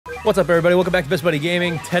What's up, everybody? Welcome back to Best Buddy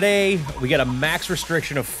Gaming. Today, we got a max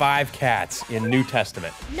restriction of 5 cats in New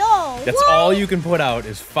Testament. No, That's all you can put out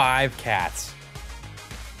is 5 cats.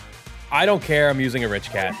 I don't care. I'm using a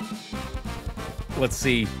rich cat. Let's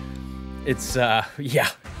see. It's, yeah.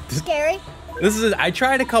 Scary. This is, I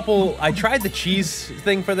tried the cheese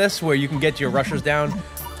thing for this, where you can get your rushers down,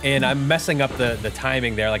 and I'm messing up the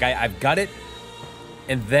timing there. Like, I've got it,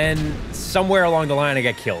 and then somewhere along the line, I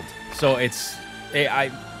get killed. So it's,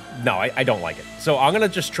 no, I don't like it. So I'm gonna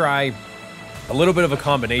just try a little bit of a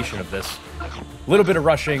combination of this. A little bit of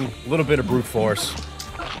rushing, a little bit of brute force.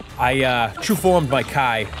 I true formed my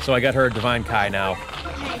Kai, so I got her Divine Kai now.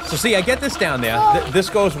 So see, I get this down there. This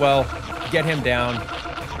goes well. Get him down.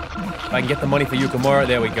 If I can get the money for Yukimura,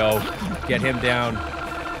 there we go. Get him down.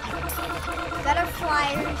 Got our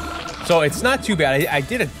flyers. So it's not too bad. I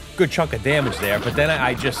did a good chunk of damage there, but then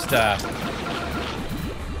I just, ugh.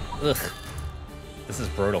 This is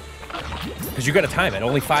brutal. Because you gotta time it.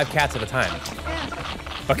 Only 5 cats at a time. Yeah.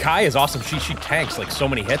 But Kai is awesome. She tanks like so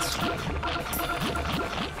many hits.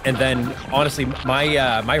 And then, honestly, my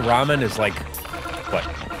ramen is like, what,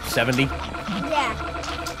 70?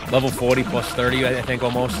 Yeah. Level 40 plus 30, I think,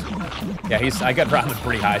 almost. Yeah, I got ramen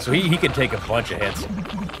pretty high, so he can take a bunch of hits.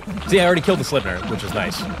 See, I already killed the Slipner, which is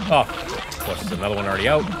nice. Oh, of course, there's another one already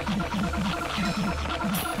out.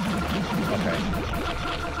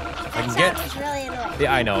 I can get. Is really annoying.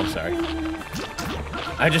 Yeah, I know. I'm sorry.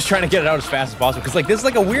 I'm just trying to get it out as fast as possible because, like, there's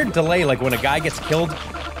like a weird delay. Like when a guy gets killed,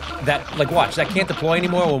 that like watch that can't deploy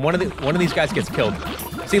anymore. When one of these guys gets killed,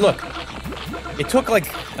 see, look, it took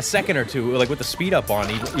like a second or two, like with the speed up on,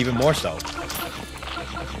 even more so.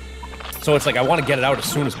 So it's like I want to get it out as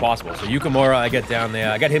soon as possible. So Yukimura, I get down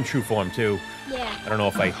there. I got him true form too. Yeah. I don't know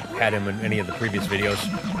if I had him in any of the previous videos.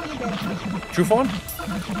 You did. True form?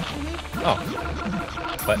 Mm-hmm. Oh.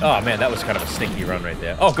 But, oh man, that was kind of a stinky run right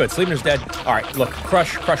there. Oh, good. Sleepner's dead. All right, look.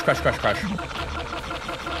 Crush, crush, crush, crush, crush. Look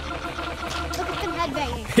at them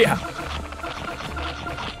headbanging. Yeah.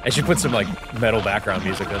 I should put some, like, metal background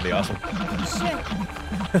music. That'd be awesome. Sure.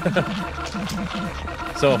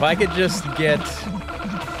 So if I could just get...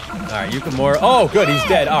 All right, Yukimura. Oh, good. He's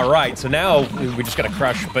dead. All right. So now we just got to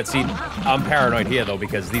crush. But see, I'm paranoid here, though,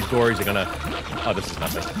 because these gories are going to... Oh, this is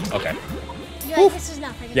nothing. Okay. You're like, this is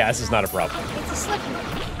nothing. Yeah, this is not a problem. It's a slipper.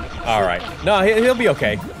 All right. No, he'll be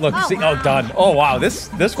okay. Look, Oh, see, wow. oh, done. Oh, wow. This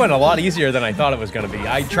went a lot easier than I thought it was going to be.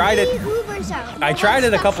 I tried it. Hoovers out. I tried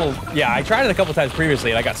it a couple. Yeah, I tried it a couple times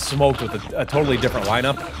previously, and I got smoked with a totally different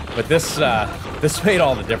lineup. But this made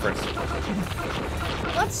all the difference.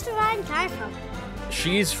 What's Divine Kai from?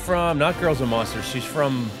 She's from not Girls and Monsters. She's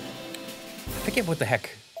from. I forget what the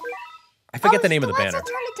heck. I forget the name of the banner. Turn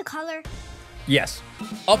it to color. Yes.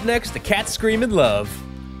 Up next, the Cat Scream in Love.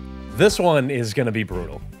 This one is gonna be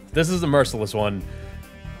brutal. This is the merciless one.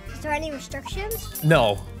 Is there any restrictions?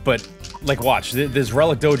 No, but like, watch. There's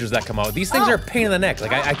relic doges that come out. These things are a pain in the neck.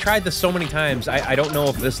 Like I tried this so many times. I don't know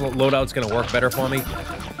if this loadout's gonna work better for me.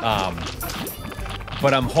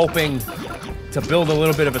 But I'm hoping to build a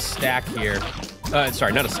little bit of a stack here.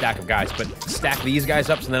 Sorry, not a stack of guys, but stack these guys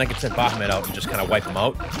up, so then I can send Bahamut out and just kind of wipe them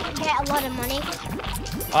out. Get a lot of money.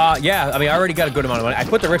 Yeah, I mean, I already got a good amount of money. I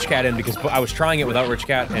put the Rich Cat in because I was trying it without Rich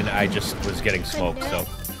Cat, and I just was getting smoked, so...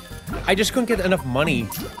 I just couldn't get enough money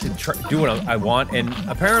to do what I want, and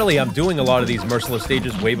apparently I'm doing a lot of these merciless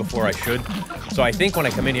stages way before I should. So I think when I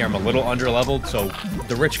come in here, I'm a little under-leveled, so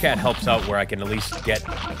the Rich Cat helps out where I can at least get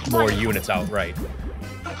more units out right.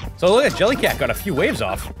 So look at Jellycat got a few waves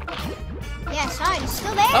off. Yeah, sorry, it's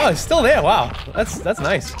still there. Oh, it's still there. Wow, that's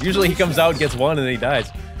nice. Usually he comes out, gets one, and then he dies.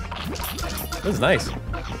 This is nice.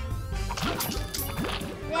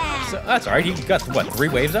 Yeah. So that's all right. He got what, 3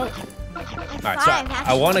 waves out? Like All right, so 5,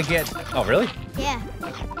 I want to get. Oh, really? Yeah.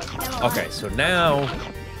 Okay, so now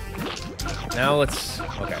let's.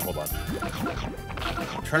 Okay, hold on.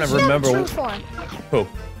 I'm trying to remember. True form. Who?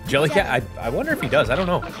 Jellycat? I wonder if he does. I don't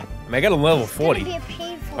know. I mean, I got a level 40. Be a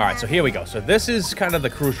painful All right, so here we go. So this is kind of the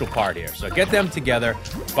crucial part here. So get them together,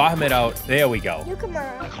 Bahamut out. There we go.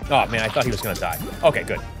 Yukimura. Oh man, I thought he was gonna die. Okay,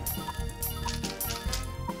 good.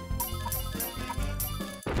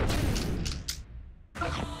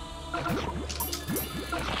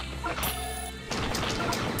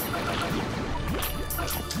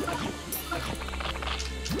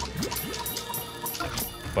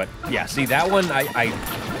 But yeah, see that one,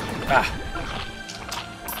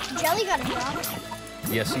 Jelly got a drop.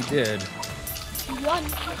 Yes, he did. One.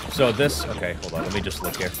 So this, okay, hold on, let me just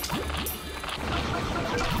look here.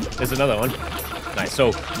 There's another one. Nice.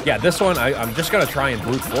 So yeah, this one I'm just gonna try and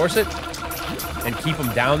brute force it and keep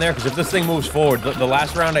him down there, because if this thing moves forward, the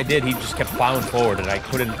last round I did, he just kept plowing forward, and I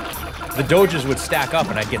couldn't the doges would stack up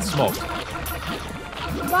and I'd get smoked.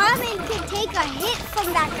 Ramen can take a hit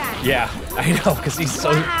from that guy. Yeah, I know, because he's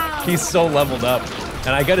so leveled up.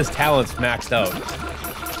 And I got his talents maxed out.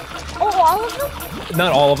 Oh, all of them?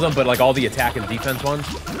 Not all of them, but like all the attack and defense ones.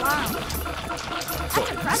 Wow. So,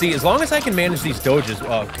 see, as long as I can manage these doges,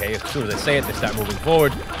 well, okay, as soon as I say it, they start moving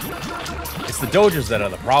forward. It's the doges that are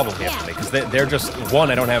the problem here for me, because they're just, one,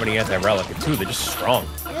 I don't have any anti-relic, and two, they're just strong.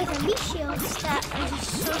 There's a meat shield that is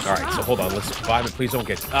so strong. All right, so hold on, let's survive it. Please don't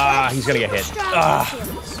get, he's gonna get hit.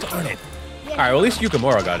 Darn it. All right, well, at least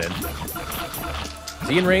Yukimura got in. Is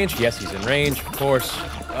he in range? Yes, he's in range, of course.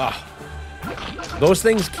 Those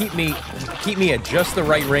things keep me at just the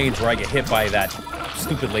right range where I get hit by that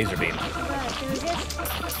stupid laser beam.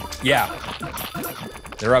 Yeah.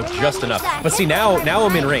 They're out just enough. But see, now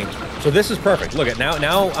I'm in range. So this is perfect. Look at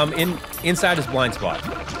now I'm inside his blind spot.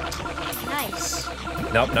 Nice.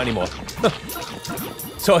 Nope, not anymore.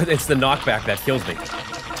 So it's the knockback that kills me.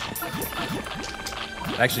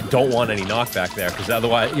 I actually don't want any knockback there, because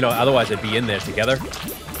otherwise I'd be in there together.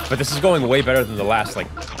 But this is going way better than the last, like,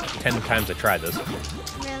 10 times I tried this.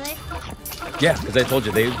 Really? Yeah, because I told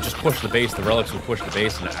you, they just pushed the base, the relics would push the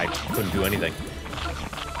base, and I couldn't do anything.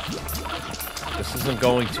 This isn't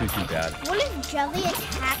going too bad. What if Jelly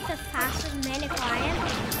attacked the fastest manic lion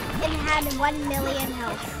and had 1 million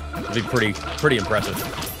health? It'd be pretty impressive.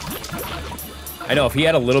 I know, if he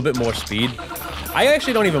had a little bit more speed, I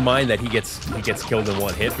actually don't even mind that he gets killed in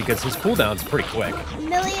one hit, because his cooldown's pretty quick. 1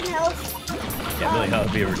 million health. Yeah, 1 million health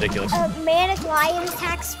would be ridiculous. Manic lion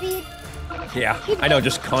attack speed. Yeah, I know,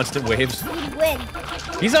 just constant waves. He'd win.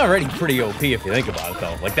 He's already pretty OP if you think about it,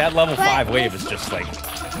 though. Like, that level 5 wave is just like,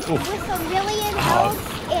 oof. With 1 million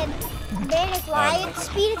health and manic lion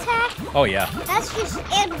speed attack. Oh, yeah. That's just,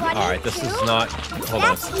 and running. All right, this too? is not, hold on.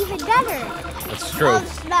 That's even better. That's true. Oh,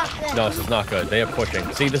 this is not good. No, this is not good. They are pushing.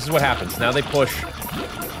 See, this is what happens. Now they push,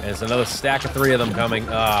 and there's another stack of 3 of them coming.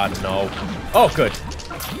 No. Oh, good.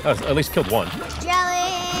 That was, at least killed one.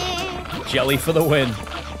 Jelly. Jelly for the win.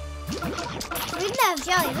 We didn't have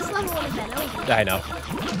jelly. This level would have been over. I know.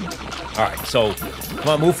 All right, so come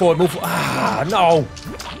on, move forward, move forward. No.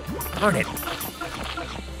 Darn it.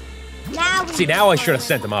 Now See, now I should have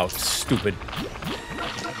sent them out. Stupid.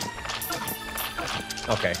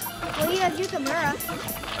 Okay. Well, you have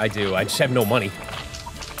Yukimura. I do. I just have no money.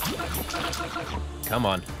 Come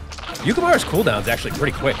on. Yukimura's cooldown's actually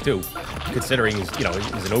pretty quick, too. Considering he's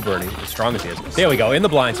an Uber and he's as strong as he is. There we go, in the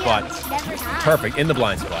blind spot. Perfect, in the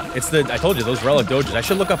blind spot. It's I told you, those relic doges. I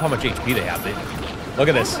should look up how much HP they have. Look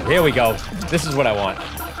at this. Here we go. This is what I want.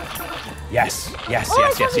 Yes, yes,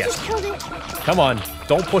 yes, yes, yes. Come on,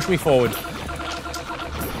 don't push me forward.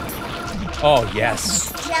 Oh,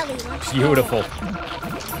 yes. Beautiful.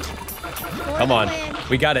 Come on,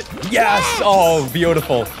 we got it. Yes! Oh,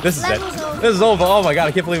 beautiful. This is it. This is over. Oh my god,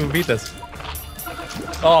 I can't believe we beat this.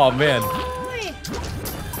 Oh, man.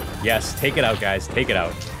 Yes, take it out, guys. Take it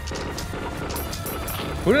out.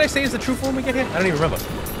 Who did I say is the true form we get here? I don't even remember.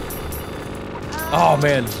 Oh,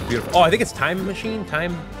 man, this is beautiful. Oh, I think it's Time Machine?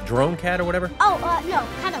 Time Drone Cat or whatever? Oh, no,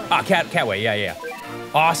 Catway. Catway. Yeah.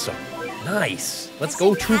 Awesome. Nice. Let's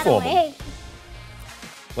go true form him.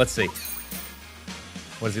 Let's see.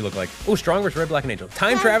 What does he look like? Oh, strong versus red, black, and angel.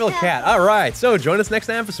 Time Traveler Cat. All right, so join us next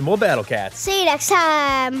time for some more Battle Cats. See you next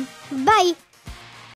time. Bye.